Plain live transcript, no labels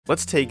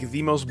Let's take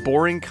the most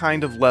boring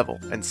kind of level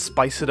and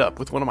spice it up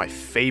with one of my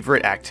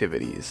favorite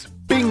activities.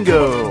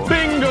 Bingo!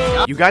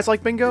 Bingo! You guys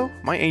like bingo?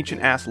 My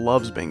ancient ass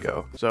loves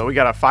bingo. So we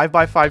got a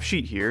 5x5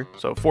 sheet here.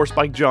 So 4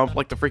 spike jump,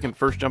 like the freaking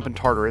first jump in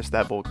Tartarus,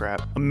 that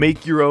bullcrap. A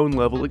make your own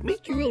level, like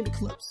make your own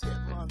club step.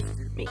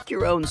 Make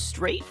your own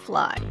straight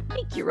fly.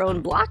 Make your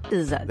own block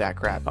design. That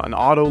crap. An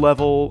auto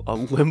level, a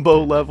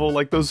limbo level,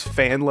 like those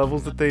fan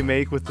levels that they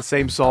make with the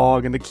same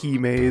song and the key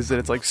maze, and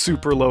it's like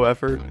super low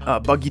effort.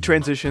 Buggy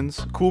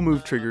transitions, cool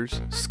move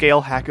triggers,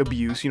 scale hack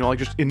abuse, you know, like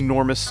just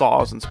enormous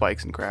saws and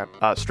spikes and crap.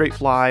 Straight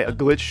fly, a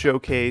glitch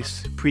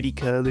showcase, pretty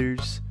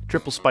colors,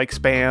 triple spike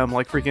spam,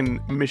 like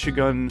freaking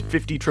Michigan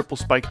 50 triple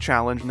spike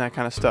challenge and that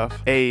kind of stuff.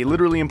 A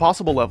literally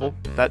impossible level,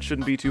 that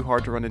shouldn't be too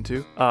hard to run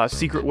into.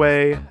 Secret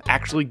way,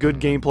 actually good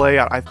gameplay,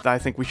 I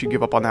think we should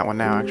give up on that one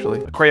now actually.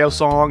 A Creo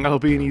song, that'll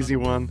be an easy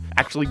one.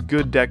 Actually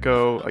good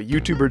deco, a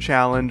YouTuber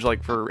challenge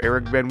like for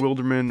Eric Van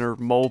Wilderman or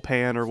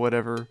Molepan or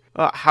whatever.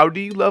 How do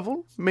you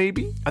level?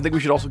 Maybe? I think we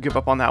should also give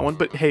up on that one,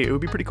 but hey, it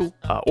would be pretty cool.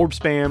 Orb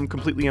spam,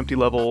 completely empty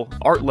level,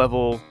 art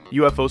level,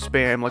 UFO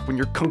spam, like when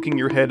you're kunking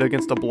your head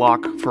against a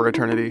block for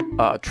eternity.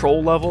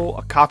 Troll level,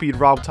 a copied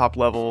Rob Top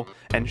level,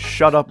 and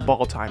shut up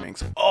ball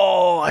timings.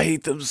 Oh, I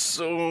hate them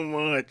so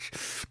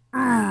much.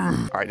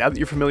 Alright, now that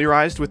you're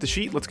familiarized with the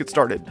sheet, let's get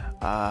started.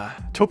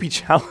 Topi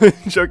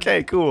challenge.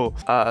 Okay, cool.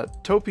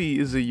 Topi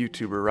is a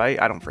YouTuber,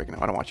 right? I don't freaking know.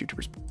 I don't watch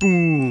YouTubers.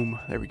 Boom.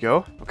 There we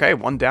go. Okay,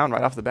 one down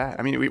right off the bat.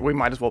 I mean, we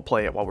might as well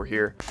play it while we're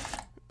here.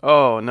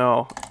 Oh,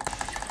 no.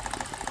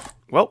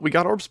 Well, we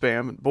got orb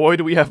spam. Boy,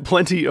 do we have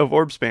plenty of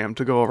orb spam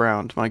to go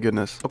around. My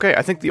goodness. Okay,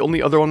 I think the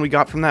only other one we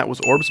got from that was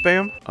orb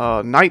spam.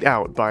 Night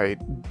Out by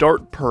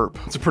Dart Perp.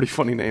 It's a pretty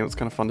funny name. It's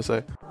kind of fun to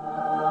say.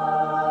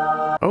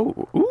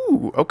 Oh,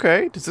 ooh,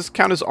 okay. Does this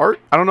count as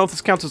art? I don't know if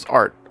this counts as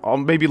art. I'll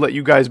maybe let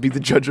you guys be the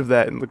judge of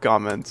that in the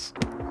comments.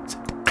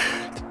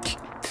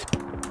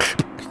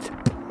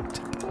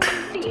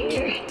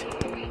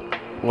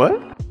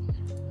 What?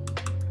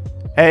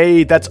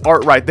 Hey, that's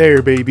art right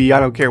there, baby. I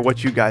don't care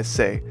what you guys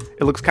say.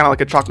 It looks kind of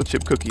like a chocolate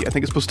chip cookie. I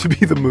think it's supposed to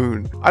be the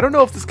moon. I don't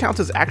know if this counts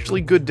as actually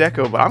good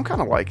deco, but I'm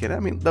kind of liking it. I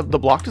mean, the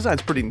block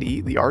design's pretty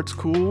neat. The art's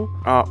cool.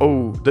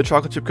 Oh, the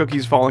chocolate chip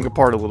cookie's falling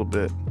apart a little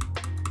bit.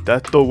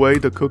 That's the way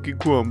the cookie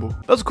crumble.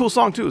 That was a cool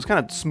song too. It was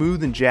kind of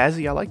smooth and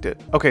jazzy. I liked it.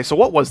 Okay, so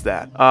what was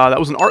that? That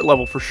was an art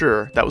level for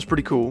sure. That was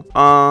pretty cool.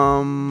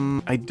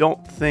 I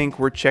don't think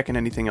we're checking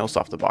anything else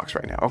off the box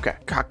right now. Okay.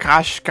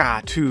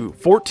 Kakashka 2.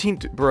 14,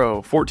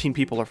 bro, 14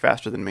 people are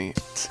faster than me.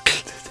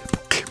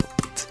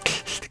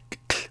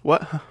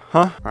 What?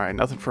 Huh? All right,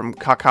 nothing from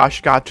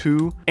Kakashka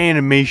 2.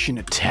 Animation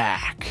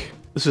attack.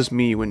 This is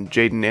me when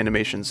Jaden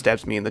Animation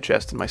stabs me in the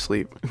chest in my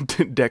sleep.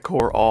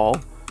 Decor all.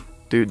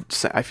 Dude,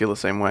 I feel the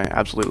same way,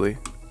 absolutely.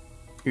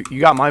 You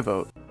got my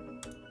vote.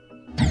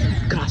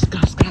 Grass.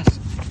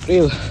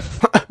 Real.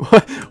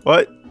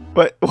 What?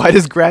 Why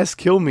does grass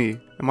kill me?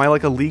 Am I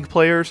like a League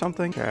player or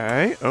something?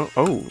 Okay.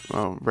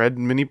 Oh, red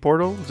mini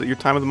portal? Is it your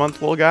time of the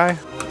month, little guy?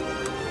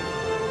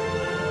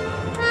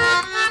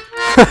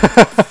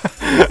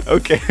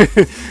 Okay,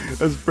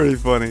 that's pretty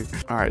funny.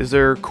 All right, is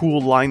there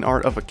cool line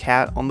art of a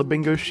cat on the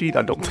bingo sheet?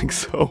 I don't think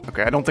so.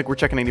 Okay, I don't think we're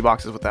checking any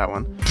boxes with that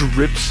one.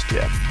 Drip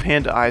step,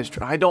 Panda Eyes.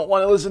 I don't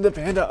want to listen to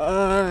Panda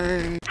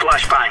Eyes.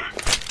 Flashbang.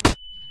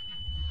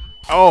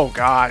 Oh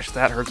gosh,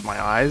 that hurts my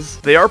eyes.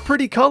 They are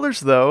pretty colors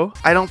though.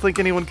 I don't think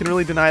anyone can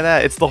really deny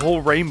that. It's the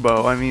whole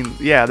rainbow. I mean,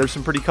 yeah, there's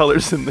some pretty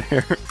colors in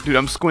there. Dude,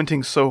 I'm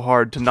squinting so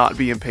hard to not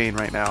be in pain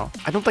right now.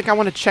 I don't think I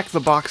want to check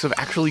the box of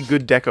actually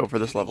good deco for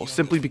this level,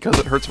 simply because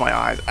it hurts my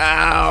eyes.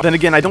 Ow! Then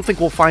again, I don't think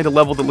we'll find a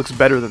level that looks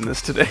better than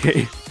this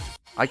today.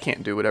 I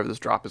can't do whatever this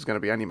drop is going to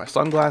be. I need my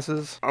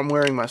sunglasses. I'm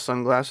wearing my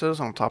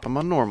sunglasses on top of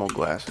my normal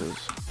glasses.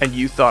 And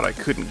you thought I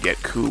couldn't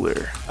get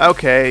cooler.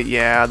 Okay,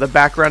 yeah, the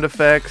background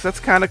effects,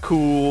 that's kind of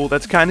cool.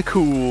 That's kind of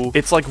cool.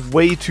 It's like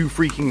way too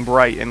freaking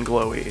bright and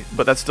glowy,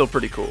 but that's still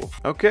pretty cool.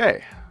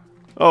 Okay.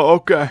 Oh,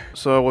 okay.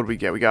 So what do we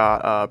get? We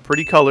got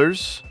pretty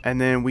colors, and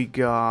then we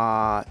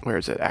got, where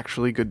is it?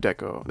 Actually good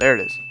deco. There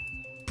it is.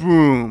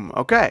 Boom.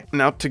 Okay.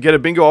 Now to get a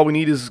bingo, all we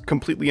need is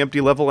completely empty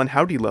level and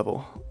howdy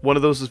level. One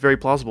of those is very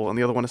plausible, and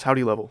the other one is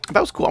howdy level.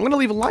 That was cool. I'm gonna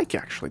leave a like,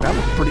 actually. That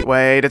was pretty...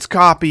 Wait, it's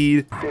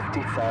copied.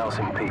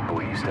 50,000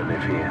 people used to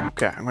live here.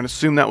 Okay, I'm gonna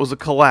assume that was a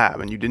collab,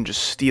 and you didn't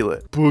just steal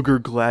it.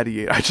 Booger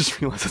Gladiator. I just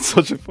realized that's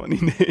such a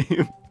funny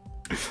name.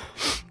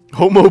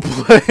 Homo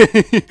Play.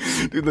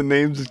 Dude, the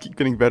names just keep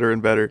getting better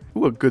and better.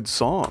 Ooh, a good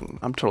song.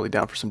 I'm totally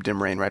down for some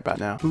Dim Rain right about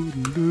now.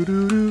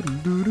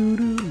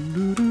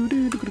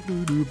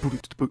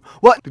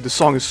 What? Dude, this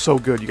song is so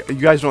good. You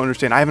guys don't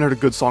understand. I haven't heard a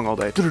good song all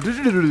day. Okay. Dude,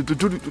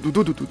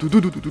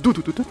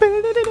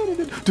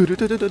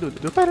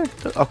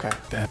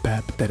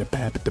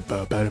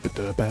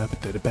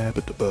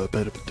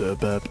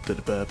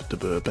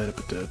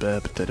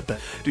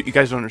 you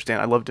guys don't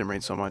understand. I love Dim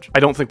Rain so much. I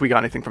don't think we got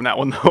anything from that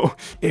one, though.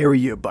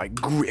 Area by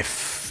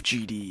Griff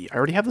GD. I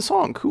already have the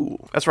song.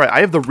 Cool. That's right. I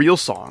have the real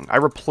song. I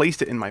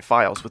replaced it in my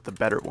files with the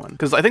better one.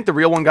 Because I think the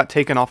real one got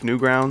taken off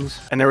Newgrounds,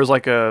 and there was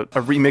like a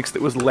remix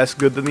that was less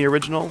good than the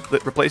original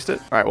that replaced it.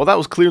 All right. Well, that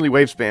was clearly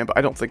wave spam, but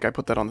I don't think I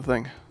put that on the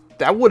thing.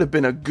 That would have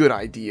been a good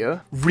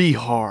idea.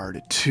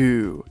 Rehard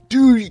 2.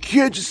 Dude, you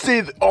can't just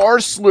say the R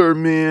slur,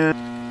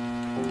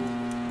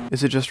 man.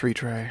 Is it just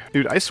Retray?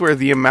 Dude, I swear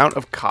the amount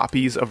of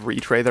copies of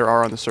Retray there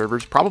are on the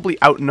servers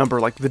probably outnumber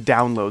like the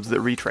downloads that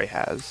Retray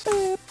has.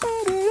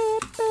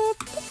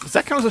 Does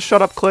that count as a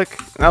shut up click?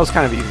 That was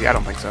kind of easy. I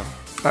don't think so.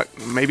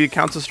 Maybe it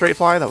counts as straight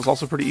fly. That was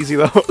also pretty easy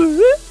though.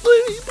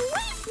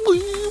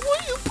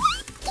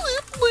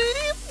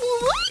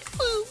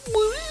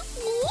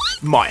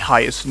 My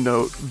highest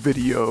note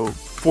video,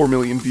 4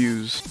 million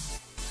views.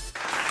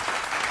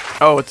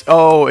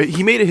 Oh,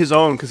 he made it his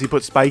own because he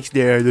put spikes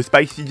there. The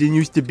spikes didn't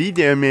used to be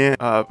there, man.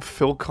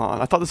 Phil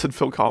Con. I thought this said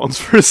Phil Collins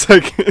for a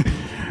second.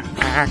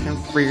 I can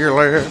feel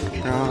it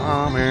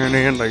coming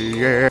in the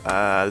air.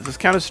 Does this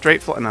count as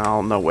straight fly?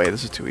 No, no way.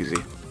 This is too easy.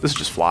 This is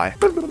just fly.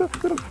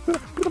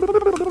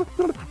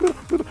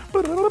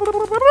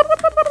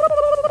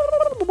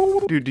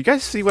 Dude, do you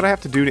guys see what I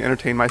have to do to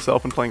entertain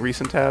myself when playing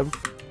Recent Tab?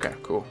 Okay,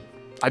 cool.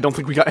 I don't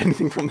think we got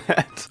anything from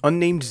that.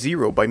 Unnamed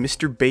Zero by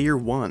Mr. Bayer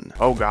 1.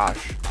 Oh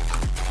gosh.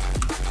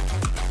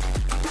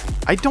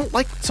 I don't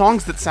like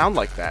songs that sound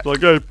like that.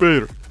 Like, hey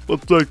Peter,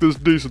 let's take this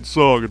decent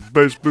song and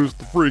bass boost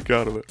the freak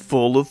out of it.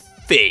 Full of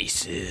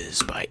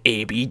Faces by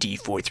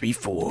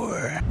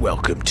ABD434.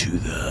 Welcome to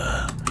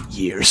the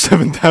year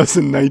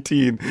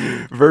 7019,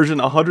 version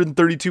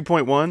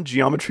 132.1,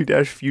 Geometry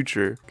Dash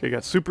Future. Okay,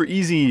 got super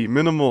easy,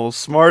 minimal,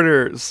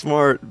 smarter,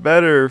 smart,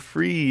 better,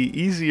 free,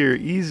 easier,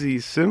 easy,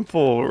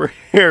 simple,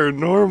 rare,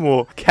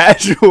 normal,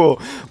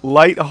 casual,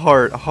 light,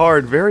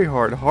 hard, very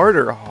hard,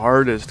 harder,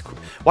 hardest.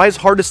 Why is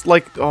hardest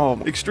like,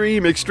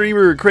 extreme,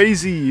 extremer,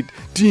 crazy,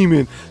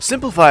 demon,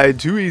 simplified,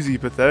 too easy,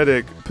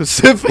 pathetic,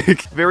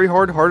 Pacific, very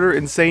hard, harder,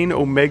 insane,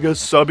 omega,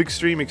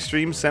 sub-extreme,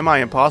 extreme,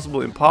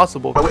 semi-impossible,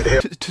 impossible,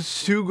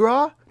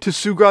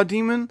 Tsugra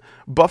demon,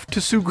 buff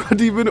Tsugra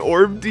demon,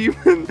 orb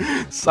demon,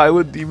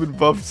 silent demon,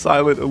 buff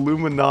silent,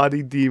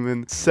 Illuminati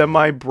demon,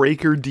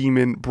 semi-breaker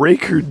demon,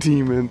 breaker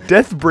demon,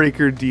 death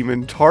breaker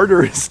demon,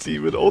 Tartarus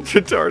demon,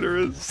 ultra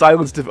Tartarus,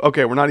 silence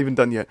okay, we're not even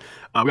done yet.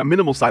 We got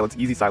minimal silence,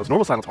 easy silence,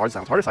 normal silence, hard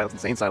silence, harder silence,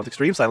 insane silence,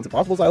 extreme silence,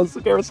 impossible silence,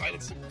 Sugera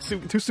silence,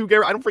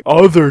 Sugera, I don't freak.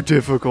 Other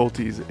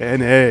difficulties,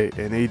 NA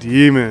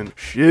demon,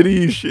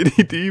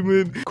 shitty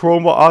demon,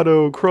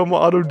 Chroma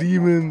Auto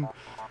demon,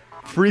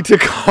 free to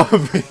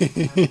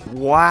copy.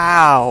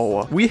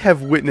 Wow. We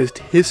have witnessed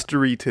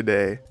history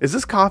today. Is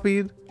this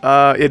copied?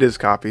 It is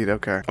copied,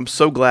 okay. I'm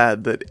so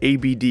glad that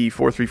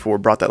ABD434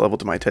 brought that level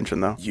to my attention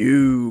though.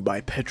 You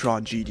by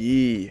Petron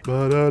GD.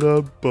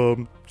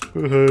 Ba-da-da-bum.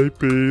 Hey,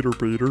 Peter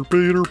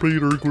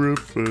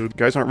Griffin. You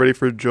guys aren't ready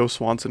for Joe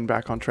Swanson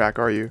back on track,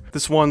 are you?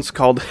 This one's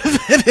called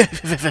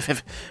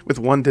with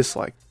 1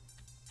 dislike.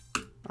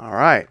 All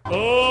right.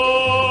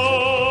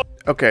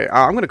 Okay,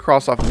 I'm gonna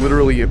cross off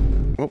literally.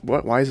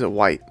 What? Why is it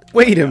white?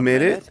 Wait a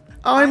minute.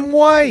 I'm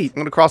white. I'm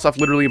gonna cross off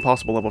literally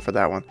impossible level for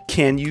that one.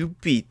 Can you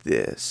beat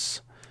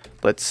this?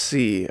 Let's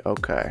see.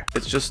 Okay,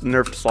 it's just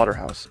nerfed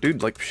Slaughterhouse,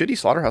 dude. Like shitty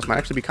Slaughterhouse might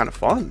actually be kind of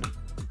fun.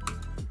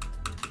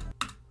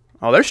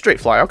 Oh, there's straight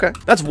fly. Okay,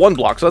 that's 1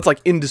 block, so that's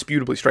like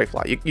indisputably straight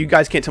fly. You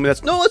guys can't tell me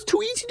that's no. It's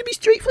too easy to be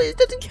straight fly. It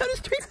doesn't count as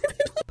straight fly.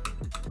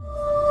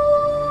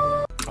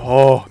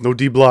 Oh, no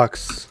D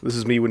blocks. This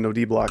is me with no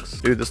D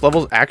blocks. Dude, this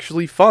level's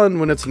actually fun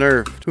when it's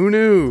nerfed. Who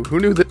knew? Who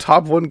knew that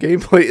top 1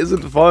 gameplay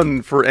isn't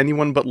fun for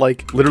anyone but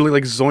like literally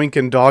like Zoink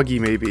and Doggy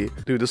maybe?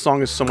 Dude, this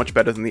song is so much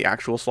better than the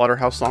actual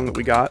Slaughterhouse song that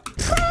we got.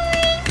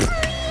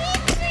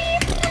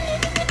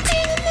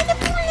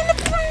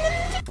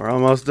 We're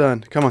almost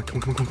done. Come on.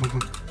 Come.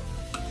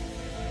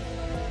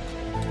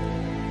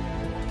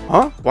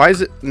 Huh? Why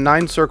is it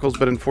 9 circles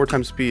but in 4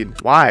 times speed?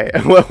 Why?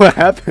 What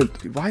happened?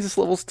 Dude, why is this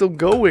level still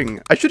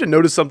going? I should have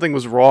noticed something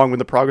was wrong when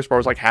the progress bar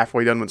was like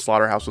halfway done when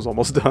Slaughterhouse was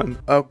almost done.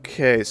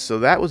 Okay, so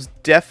that was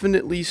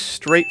definitely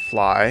straight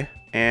fly.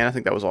 And I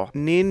think that was all.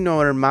 Ni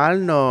normal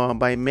no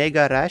by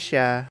Mega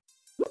Russia.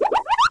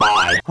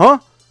 Bye. Huh?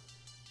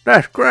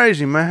 That's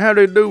crazy, man. How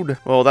they do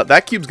that? Well,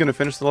 that cube's gonna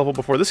finish the level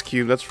before this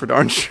cube. That's for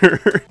darn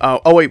sure.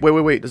 Oh,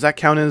 wait. Does that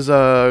count as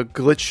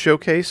Glitch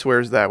Showcase?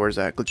 Where's that?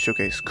 Glitch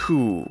Showcase.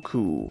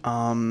 Cool.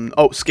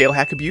 Oh, Scale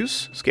Hack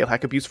Abuse. Scale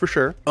Hack Abuse for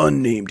sure.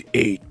 Unnamed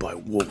 8 by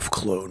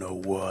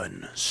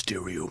WolfClone01.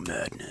 Stereo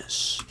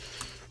Madness.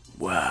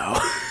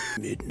 Wow.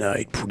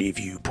 Midnight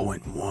Preview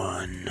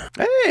 .1.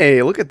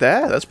 Hey, look at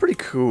that. That's pretty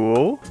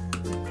cool.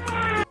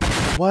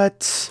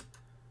 What?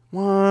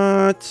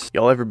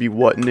 Y'all ever be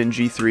whattin' in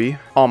G3?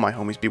 All my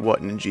homies be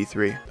whattin' in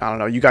G3. I don't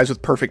know, you guys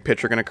with perfect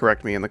pitch are gonna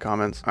correct me in the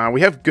comments.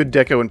 We have good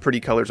deco and pretty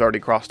colors already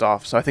crossed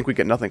off, so I think we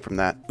get nothing from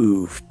that.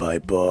 Oof by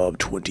Bob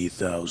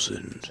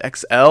 20,000.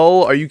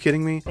 XL? Are you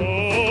kidding me?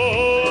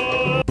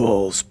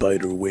 Ball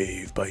Spider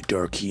Wave by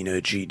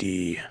Darkina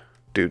GD.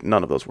 Dude,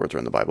 none of those words are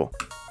in the Bible.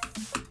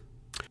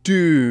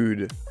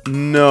 Dude,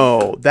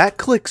 no. That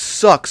click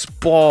sucks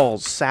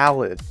balls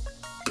salad.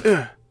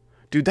 Ugh.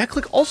 Dude, that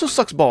click also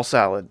sucks ball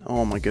salad.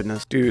 Oh my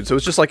goodness. Dude, so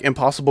it's just like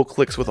impossible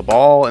clicks with a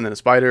ball, and then a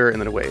spider, and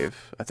then a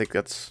wave. I think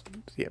that's,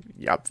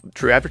 yeah,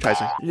 true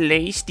advertising.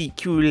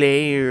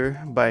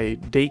 Lasticulaire by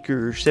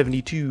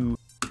Daker72.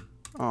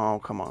 Oh,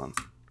 come on.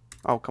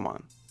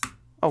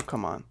 Oh,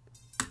 come on.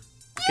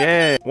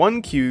 Yeah.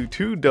 1Q,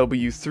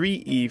 2W,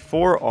 3E,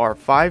 4R,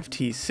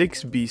 5T,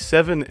 6B,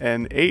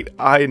 7N,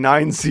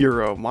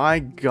 8I90. My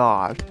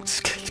god.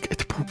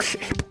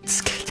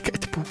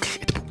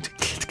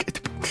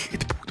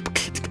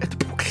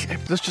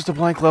 Is this just a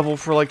blank level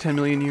for like 10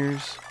 million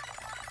years?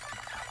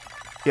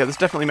 Yeah, this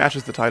definitely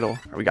matches the title.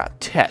 We got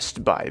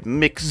Test by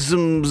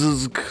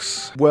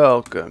Mixzmzz.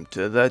 Welcome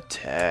to the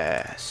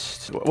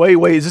test. Wait,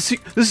 is this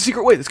is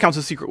Secret Way? This counts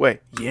as Secret Way.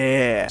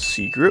 Yeah,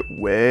 Secret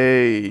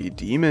Way,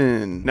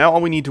 Demon. Now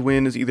all we need to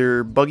win is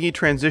either buggy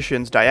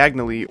transitions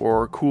diagonally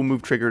or cool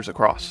move triggers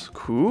across.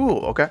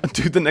 Cool, okay.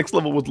 Dude, the next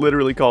level was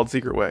literally called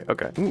Secret Way.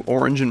 Okay. Ooh,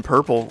 orange and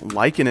purple,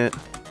 liking it.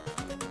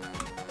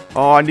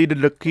 Oh, I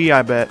needed the key,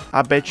 I bet.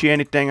 I bet you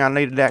anything I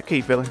needed that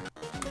key, Philly.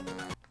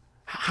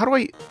 How do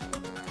I...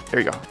 There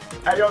you go.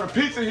 Hey, yo, the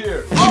pizza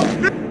here.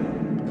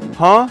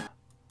 Huh?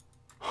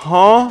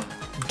 Huh?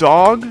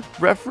 Dog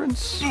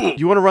reference?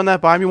 You want to run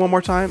that by me one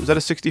more time? Is that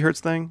a 60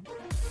 hertz thing?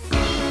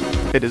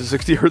 It is a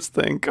 60 hertz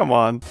thing. Come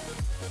on.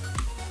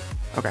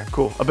 Okay,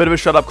 cool. A bit of a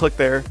shut up click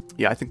there.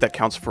 Yeah, I think that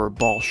counts for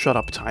ball shut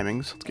up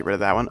timings. Let's get rid of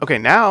that one. Okay,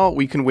 now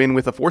we can win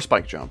with a 4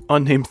 spike jump.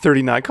 Unnamed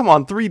 39. Come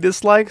on, 3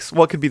 dislikes?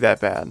 What could be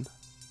that bad?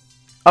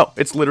 Oh,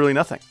 it's literally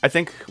nothing. I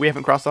think we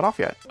haven't crossed that off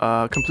yet.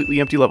 Completely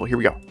empty level. Here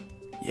we go.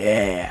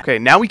 Yeah. Okay,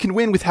 now we can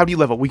win with Howdy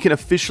Level. We can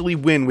officially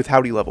win with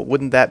Howdy Level.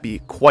 Wouldn't that be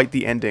quite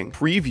the ending?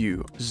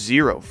 Preview,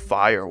 0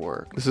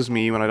 firework. This is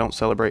me when I don't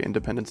celebrate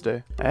Independence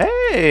Day.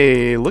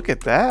 Hey, look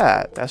at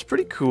that. That's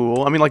pretty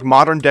cool. I mean, like,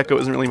 modern deco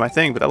isn't really my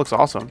thing, but that looks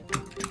awesome.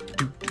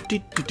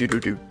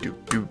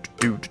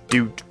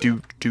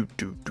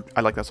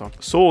 I like that song.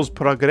 Souls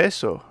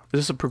Progresso. Is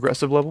this a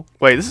progressive level?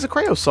 Wait, this is a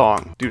Creo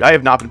song. Dude, I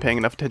have not been paying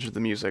enough attention to the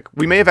music.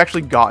 We may have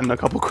actually gotten a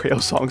couple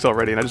Creo songs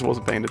already and I just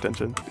wasn't paying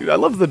attention. Dude, I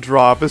love the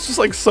drop. It's just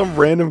like some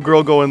random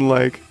girl going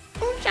like...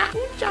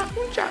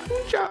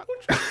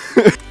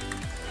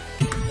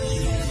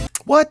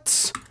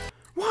 What?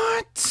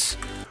 What?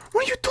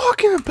 What are you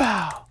talking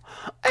about?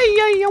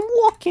 Hey, I'm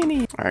walking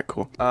in. All right,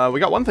 cool.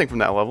 We got one thing from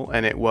that level,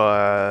 and it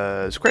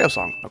was Creo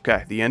Song.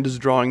 Okay, the end is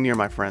drawing near,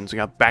 my friends. We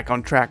got Back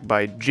on Track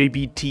by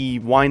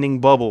JBT Whining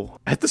Bubble.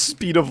 At the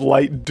Speed of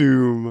Light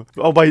Doom.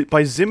 Oh, by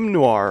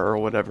Zimnoir or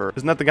whatever.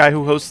 Isn't that the guy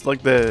who hosts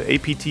like the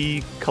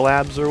APT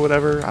collabs or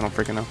whatever? I don't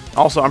freaking know.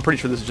 Also, I'm pretty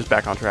sure this is just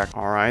Back on Track.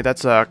 All right,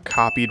 that's a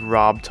copied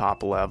Rob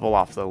Top level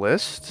off the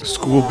list.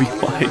 School Be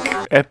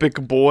Like Epic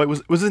Boy.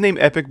 Was his name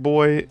Epic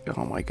Boy?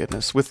 Oh my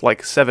goodness. With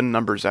like 7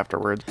 numbers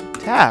afterwards.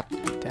 Tap.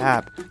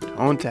 Tap,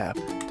 don't tap,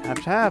 tap,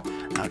 tap,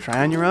 now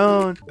try on your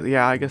own.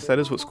 Yeah, I guess that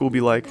is what school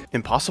be like.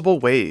 Impossible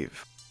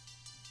Wave.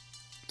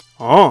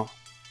 Oh.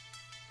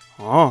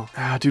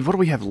 Dude, what do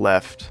we have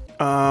left?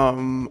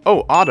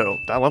 Oh, Auto.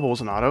 That level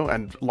was an Auto,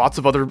 and lots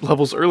of other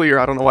levels earlier.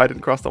 I don't know why I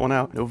didn't cross that one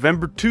out.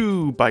 November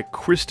 2 by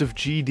Christ of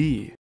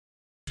GD.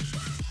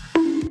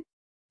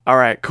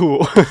 Alright,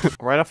 cool.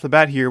 Right off the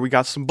bat here, we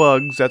got some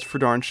bugs, that's for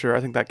darn sure.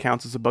 I think that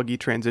counts as a buggy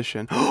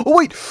transition. Oh,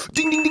 wait!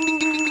 Ding, ding, ding, ding,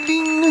 ding, ding,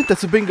 ding!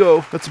 That's a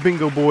bingo. That's a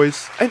bingo,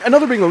 boys. And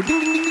another bingo.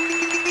 Ding, ding, ding, ding,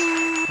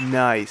 ding, ding.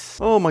 Nice.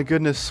 Oh my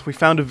goodness, we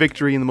found a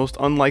victory in the most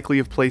unlikely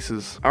of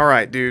places.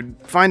 Alright, dude.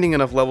 Finding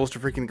enough levels to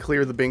freaking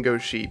clear the bingo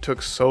sheet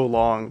took so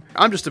long.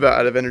 I'm just about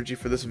out of energy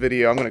for this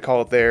video. I'm gonna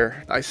call it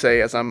there, I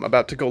say, as I'm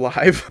about to go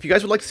live. If you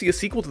guys would like to see a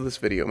sequel to this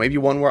video, maybe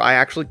one where I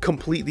actually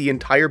complete the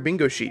entire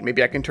bingo sheet,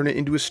 maybe I can turn it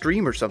into a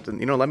stream or something,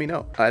 you know, let me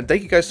know. And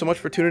thank you guys so much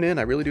for tuning in.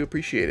 I really do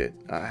appreciate it.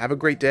 Have a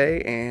great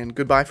day, and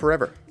goodbye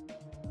forever.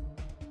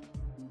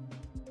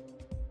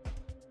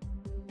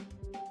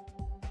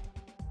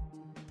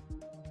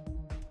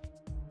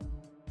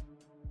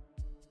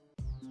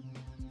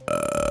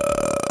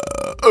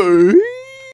 Hey?